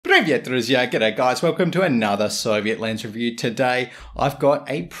Привет, друзья! G'day guys, welcome to another Soviet lens review. Today I've got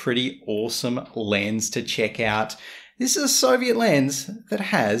a pretty awesome lens to check out. This is a Soviet lens that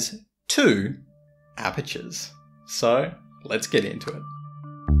has two apertures. So let's get into it.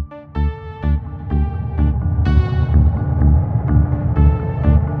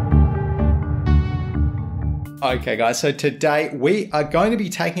 Okay guys, so today we are going to be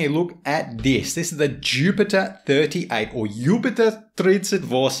taking a look at this. This is the Jupiter-38 or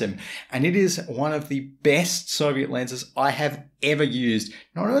Jupiter-38, and it is one of the best Soviet lenses I have ever used.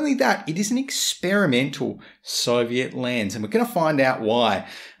 Not only that, it is an experimental Soviet lens, and we're going to find out why.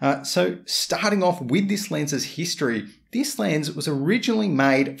 So starting off with this lens's history, this lens was originally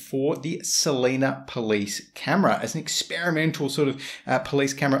made for the Selena police camera as an experimental sort of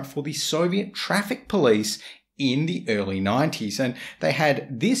police camera for the Soviet traffic police in the early 90s. And they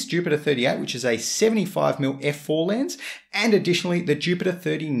had this Jupiter-38, which is a 75mm f4 lens, and additionally the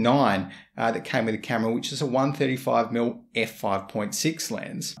Jupiter-39 that came with the camera, which is a 135mm f5.6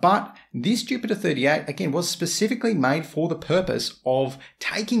 lens. But this Jupiter-38, again, was specifically made for the purpose of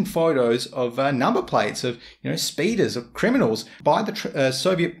taking photos of number plates of, speeders, of criminals by the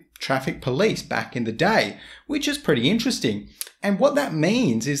Soviet traffic police back in the day, which is pretty interesting. And what that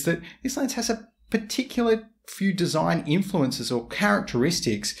means is that this lens has a particular few design influences or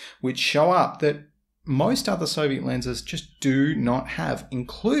characteristics which show up that most other Soviet lenses just do not have,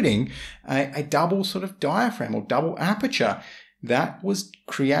 including a double sort of diaphragm or double aperture that was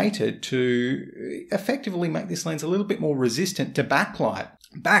created to effectively make this lens a little bit more resistant to backlight.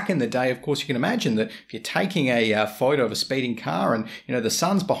 Back in the day, of course, you can imagine that if you're taking a photo of a speeding car and, the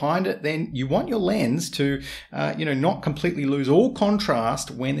sun's behind it, then you want your lens to, not completely lose all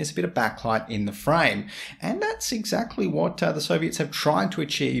contrast when there's a bit of backlight in the frame. And that's exactly what the Soviets have tried to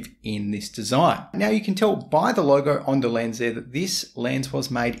achieve in this design. Now, you can tell by the logo on the lens there that this lens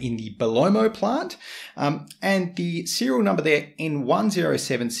was made in the Belomo plant. And the serial number there,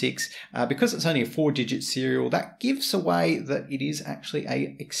 N1076, because it's only a 4-digit serial, that gives away that it is actually a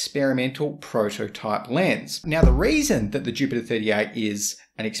experimental prototype lens. Now, the reason that the Jupiter-38 is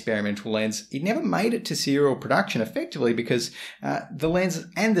an experimental lens, it never made it to serial production effectively because the lens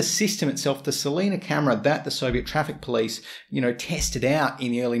and the system itself, the Selena camera that the Soviet traffic police, tested out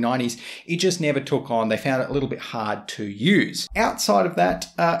in the early 90s, it just never took on. They found it a little bit hard to use. Outside of that,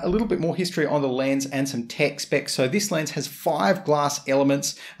 a little bit more history on the lens and some tech specs. So this lens has 5 glass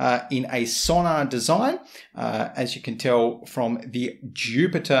elements in a sonar design. As you can tell from the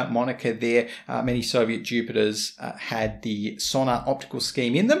Jupiter moniker there, many Soviet Jupiters had the sonar optical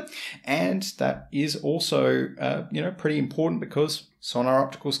scheme in them, and that is also pretty important because sonar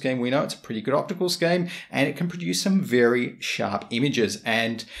optical scheme, we know it's a pretty good optical scheme and it can produce some very sharp images,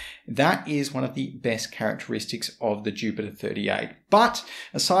 and that is one of the best characteristics of the Jupiter-38. But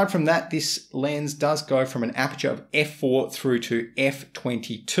aside from that, this lens does go from an aperture of f4 through to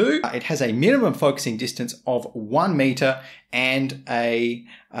f22. It has a minimum focusing distance of 1 meter and a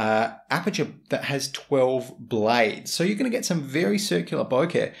aperture that has 12 blades. So you're going to get some very circular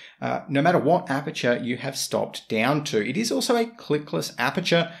bokeh no matter what aperture you have stopped down to. It is also a clickless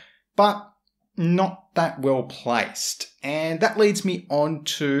aperture, but not that well placed. And that leads me on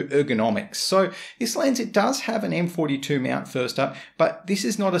to ergonomics. So this lens, it does have an M42 mount first up, but this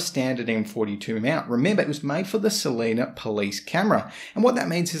is not a standard M42 mount. Remember, it was made for the Selena police camera. And what that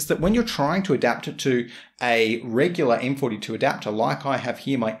means is that when you're trying to adapt it to a regular M42 adapter, like I have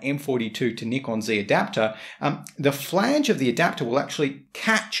here my M42 to Nikon Z adapter, the flange of the adapter will actually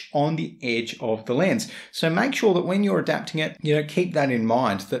catch on the edge of the lens. So make sure that when you're adapting it, keep that in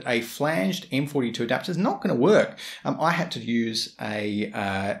mind, that a flanged M42 adapter is not going to work. I had to use a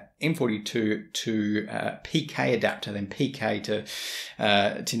M42 to PK adapter, then PK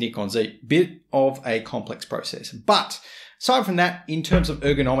to Nikon Z. Bit of a complex process. But aside from that, in terms of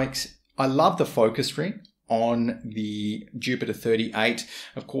ergonomics, I love the focus ring on the Jupiter-38.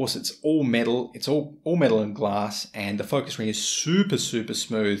 Of course, it's all metal. It's all metal and glass, and the focus ring is super, super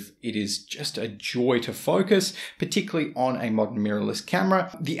smooth. It is just a joy to focus, particularly on a modern mirrorless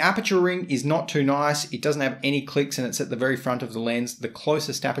camera. The aperture ring is not too nice. It doesn't have any clicks, and it's at the very front of the lens. The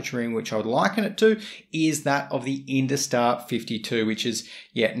closest aperture ring, which I would liken it to, is that of the Industar 52, which is,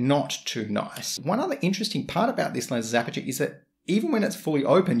 not too nice. One other interesting part about this lens's aperture is that even when it's fully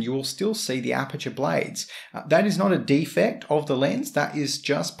open, you will still see the aperture blades. That is not a defect of the lens. That is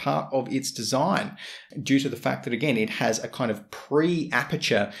just part of its design due to the fact that, again, it has a kind of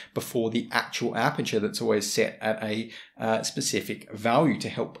pre-aperture before the actual aperture that's always set at a specific value to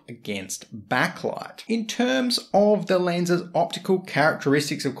help against backlight. In terms of the lens's optical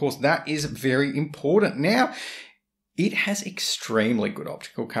characteristics, of course, that is very important. Now, It has extremely good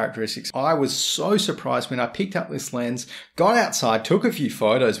optical characteristics. I was so surprised when I picked up this lens, got outside, took a few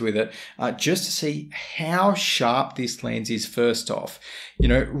photos with it, just to see how sharp this lens is first off. You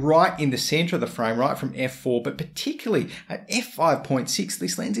know, right in the center of the frame, right from f4, but particularly at f5.6,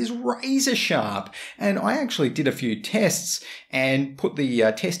 this lens is razor sharp. And I actually did a few tests and put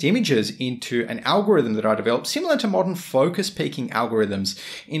the test images into an algorithm that I developed, similar to modern focus peaking algorithms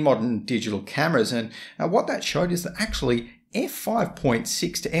in modern digital cameras. And what that showed is that actually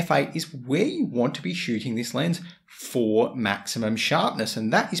f5.6 to f8 is where you want to be shooting this lens for maximum sharpness,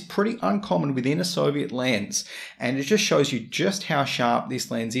 and that is pretty uncommon within a Soviet lens, and it just shows you just how sharp this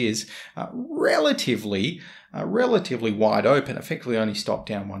lens is, relatively wide open, effectively only stop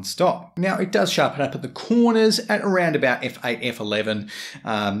down one stop. Now it does sharpen up at the corners at around about f8, f11,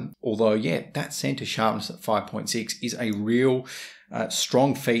 although yeah, that center sharpness at 5.6 is a real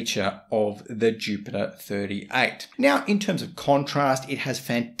strong feature of the Jupiter-38. Now, in terms of contrast, it has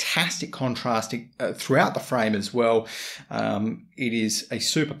fantastic contrasting throughout the frame as well. It is a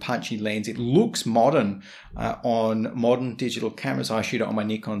super punchy lens. It looks modern on modern digital cameras. I shoot it on my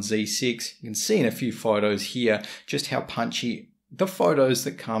Nikon Z6. You can see in a few photos here just how punchy the photos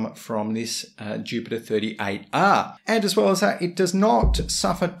that come from this Jupiter-38 are. And as well as that, it does not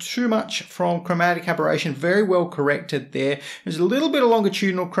suffer too much from chromatic aberration, very well corrected there. There's a little bit of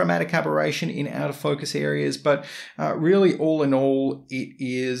longitudinal chromatic aberration in out of focus areas, but really all in all, it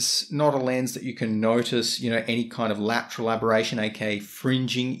is not a lens that you can notice, you know, any kind of lateral aberration, aka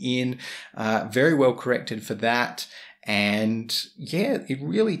fringing in, very well corrected for that. And yeah, it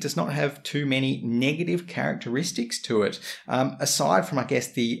really does not have too many negative characteristics to it, aside from, I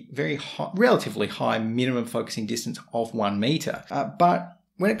guess, the very relatively high minimum focusing distance of 1 meter. But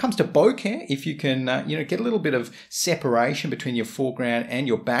when it comes to bokeh, if you can, get a little bit of separation between your foreground and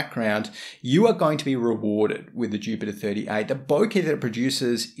your background, you are going to be rewarded with the Jupiter-38. The bokeh that it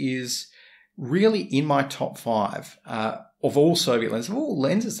produces is really in my top 5. Of all Soviet lenses, of all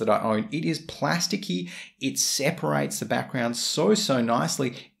lenses that I own. It is plasticky. It separates the background so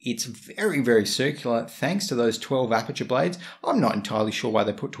nicely. It's very, very circular thanks to those 12 aperture blades. I'm not entirely sure why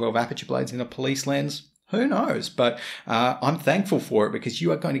they put 12 aperture blades in a police lens. Who knows? But I'm thankful for it because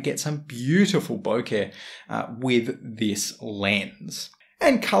you are going to get some beautiful bokeh with this lens.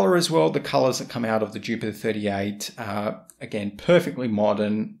 And color as well. The colors that come out of the Jupiter-38, again, perfectly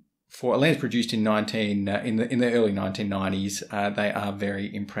modern. For a lens produced in the early 1990s, they are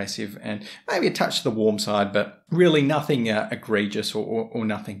very impressive and maybe a touch to the warm side, but really nothing egregious or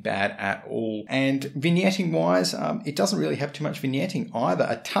nothing bad at all. And vignetting wise, it doesn't really have too much vignetting either.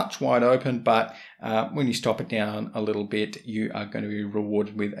 A touch wide open, but when you stop it down a little bit, you are going to be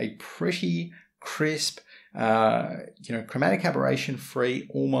rewarded with a pretty crisp, chromatic aberration free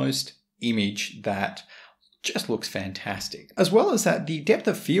almost image that just looks fantastic. As well as that, the depth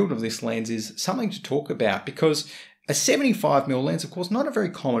of field of this lens is something to talk about because a 75mm lens, of course, not a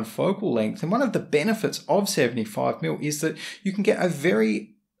very common focal length. And one of the benefits of 75mm is that you can get a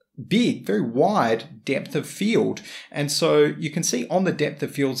very big, very wide depth of field. And so you can see on the depth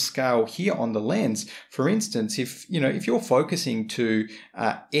of field scale here on the lens, for instance, if you're focusing to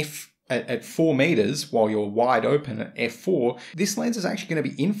at 4 meters while you're wide open at f4, this lens is actually going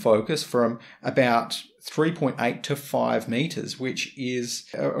to be in focus from about 3.8 to 5 meters, which is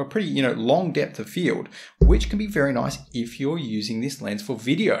a pretty, long depth of field, which can be very nice if you're using this lens for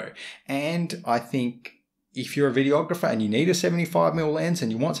video. And I think if you're a videographer and you need a 75mm lens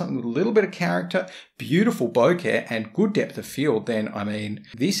and you want something with a little bit of character, beautiful bokeh and good depth of field, then,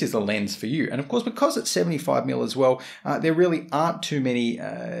 this is the lens for you. And of course, because it's 75mm as well, there really aren't too many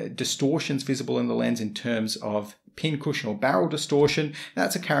distortions visible in the lens in terms of pin cushion or barrel distortion.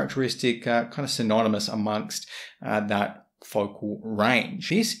 That's a characteristic kind of synonymous amongst that focal range.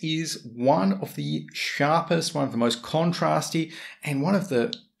 This is one of the sharpest, one of the most contrasty, and one of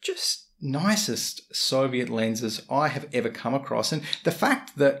the just nicest Soviet lenses I have ever come across. And the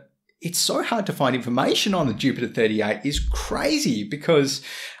fact that it's so hard to find information on the Jupiter-38 is crazy because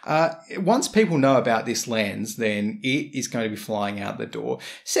once people know about this lens, then it is going to be flying out the door.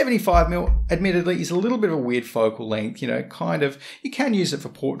 75mm, admittedly, is a little bit of a weird focal length, you can use it for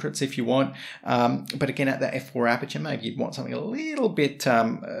portraits if you want. But again, at that f4 aperture, maybe you'd want something a little bit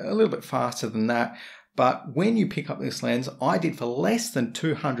faster than that. But when you pick up this lens, I did for less than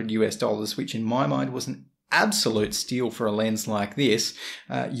 $200, which in my mind was an absolute steal for a lens like this.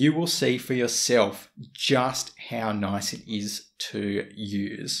 You will see for yourself just how nice it is to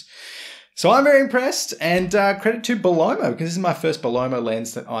use. So I'm very impressed, and credit to Belomo, because this is my first Belomo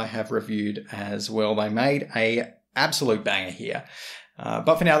lens that I have reviewed as well. They made a absolute banger here.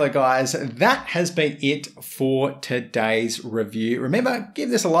 But for now though, guys, that has been it for today's review. Remember, give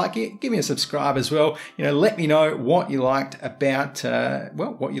this a like, give me a subscribe as well. Let me know what you liked about,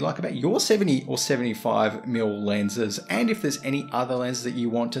 what you like about your 70 or 75mm lenses. And if there's any other lenses that you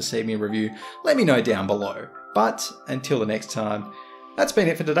want to see me review, let me know down below. But until the next time, that's been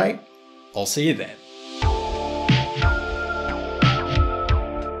it for today. I'll see you then.